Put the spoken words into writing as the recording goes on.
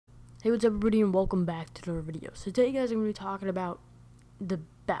Hey, what's up everybody, and welcome back to another video. So today guys, I'm going to be talking about the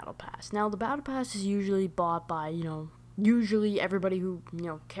Battle Pass. Now the Battle Pass is usually bought by, usually everybody who,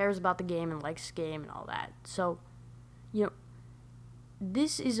 cares about the game and likes the game and all that. So,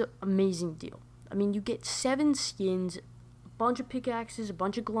 this is an amazing deal. I mean, you get 7 skins, a bunch of pickaxes, a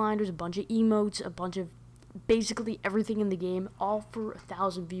bunch of gliders, a bunch of emotes, a bunch of basically everything in the game, all for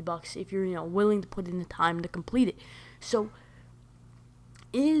 1,000 V-Bucks if you're, willing to put in the time to complete it. So,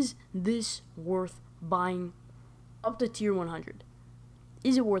 is this worth buying up to tier 100?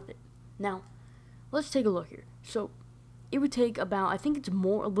 Is it worth it? Now, let's take a look here. So, it would take about, I think it's a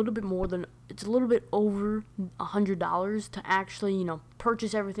little bit over $100 to actually,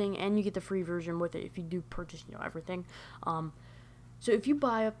 purchase everything, and you get the free version with it if you do purchase, everything. So if you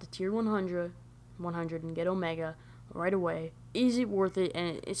buy up to tier 100 and get Omega right away, is it worth it?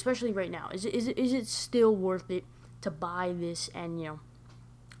 And especially right now, is it still worth it to buy this and,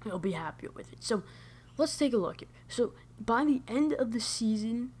 you'll be happy with it? So let's take a look here. So by the end of the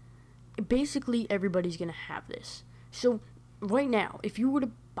season, basically everybody's gonna have this. So right now, if you were to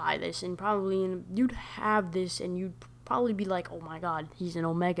buy this, and you'd have this, and you'd probably be like, oh my god, he's an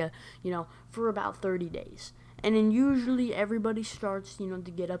Omega, for about 30 days. And then usually everybody starts, to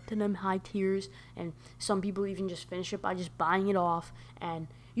get up to them high tiers, and some people even just finish it by just buying it off, and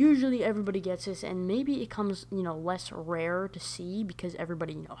usually everybody gets this, and maybe it comes, less rare to see because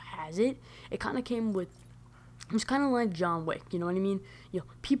everybody, has it. It kind of came with, it was kind of like John Wick, you know what I mean?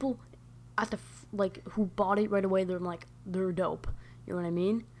 People at the, who bought it right away, they're dope, you know what I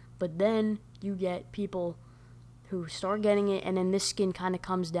mean? But then you get people who start getting it, and then this skin kind of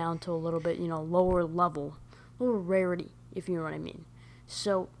comes down to a little bit, lower level, lower rarity, if you know what I mean.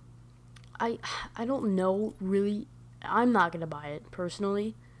 So, I don't know, really. I'm not going to buy it,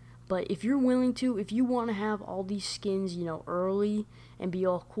 personally. But if you're willing to, if you want to have all these skins, early and be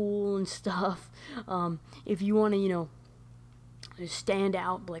all cool and stuff, if you want to, stand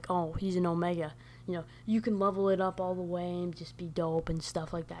out, like, oh, he's an Omega, you can level it up all the way and just be dope and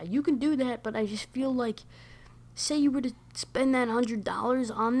stuff like that. You can do that, but I just feel like, say you were to spend that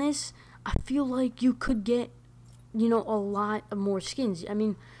 $100 on this, I feel like you could get, a lot of more skins. I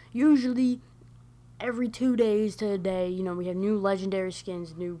mean, usually every 2 days to a day, we have new legendary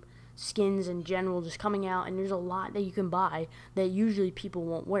skins, new skins in general just coming out, and there's a lot that you can buy that usually people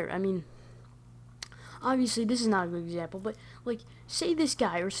won't wear. I mean, obviously this is not a good example, but like, say this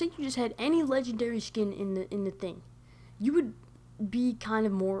guy, or say you just had any legendary skin in the thing, you would be kind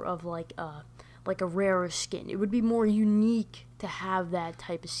of more of like a rarer skin. It would be more unique to have that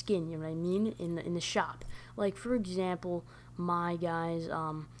type of skin, you know what I mean, in the shop. Like, for example, my guys,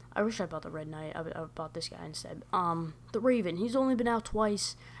 I wish I bought the Red Knight. I bought this guy instead. The Raven, he's only been out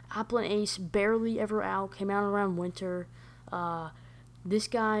twice. Apple and Ace, barely ever out, came out around winter. This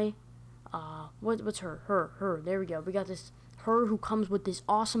guy, what's her, there we go. We got this, her who comes with this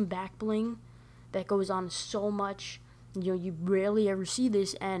awesome back bling that goes on so much. You rarely ever see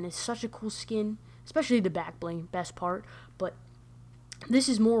this, and it's such a cool skin, especially the back bling, best part. But this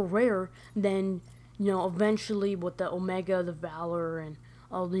is more rare than, eventually what the Omega, the Valor, and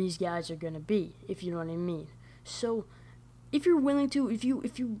all these guys are gonna be, if you know what I mean. So, if you're willing to, if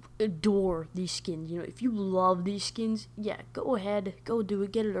you adore these skins, if you love these skins, yeah, go ahead, go do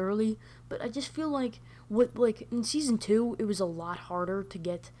it, get it early. But I just feel like, in season 2, it was a lot harder to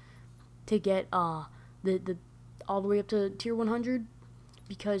get the all the way up to tier 100,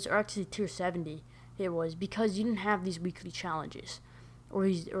 because, or actually tier 70, it was, because you didn't have these weekly challenges,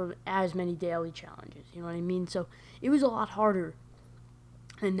 or as many daily challenges, you know what I mean? So it was a lot harder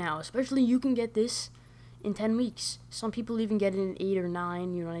than now. Especially, you can get this in 10 weeks. Some people even get it in 8 or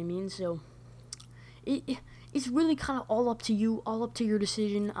 9, you know what I mean? So it's really kind of all up to you, all up to your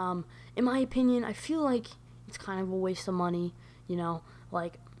decision. In my opinion, I feel like it's kind of a waste of money,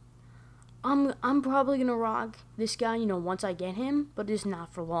 like, I'm probably gonna rock this guy, once I get him, but it's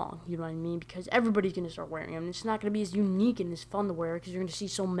not for long, you know what I mean? Because everybody's gonna start wearing him. It's not gonna be as unique and as fun to wear, because you're gonna see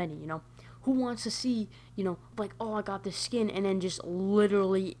so many, Who wants to see, like, oh, I got this skin, and then just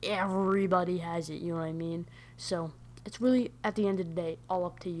literally everybody has it, you know what I mean? So, it's really, at the end of the day, all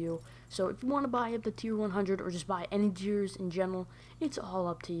up to you. So, if you want to buy up to tier 100, or just buy any tiers in general, it's all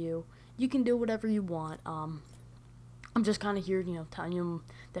up to you. You can do whatever you want. I'm just kind of here, telling you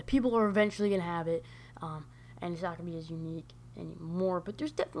that people are eventually going to have it, and it's not going to be as unique anymore. But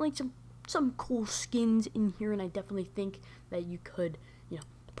there's definitely some cool skins in here, and I definitely think that you could,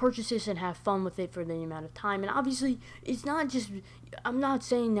 purchase this and have fun with it for the amount of time. And obviously, it's not just, I'm not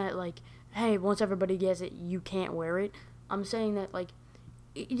saying that, like, hey, once everybody gets it, you can't wear it. I'm saying that, like,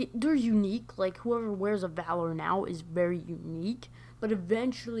 they're unique. Like whoever wears a Valor now is very unique, but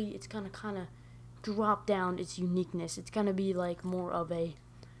eventually it's gonna kind of drop down its uniqueness. It's gonna be like more of a.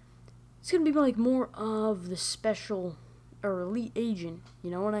 It's gonna be like more of the special or elite agent.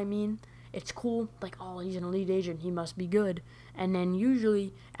 You know what I mean? It's cool. Like, oh, he's an elite agent. He must be good. And then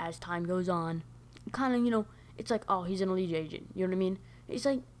usually, as time goes on, kind of, it's like, oh, he's an elite agent. You know what I mean? It's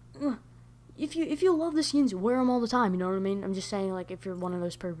like, if you love the skins, wear them all the time. You know what I mean? I'm just saying, like, if you're one of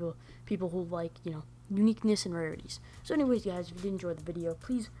those people who like, uniqueness and rarities. So, anyways, guys, if you did enjoy the video,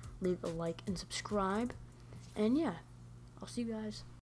 please leave a like and subscribe. And yeah, I'll see you guys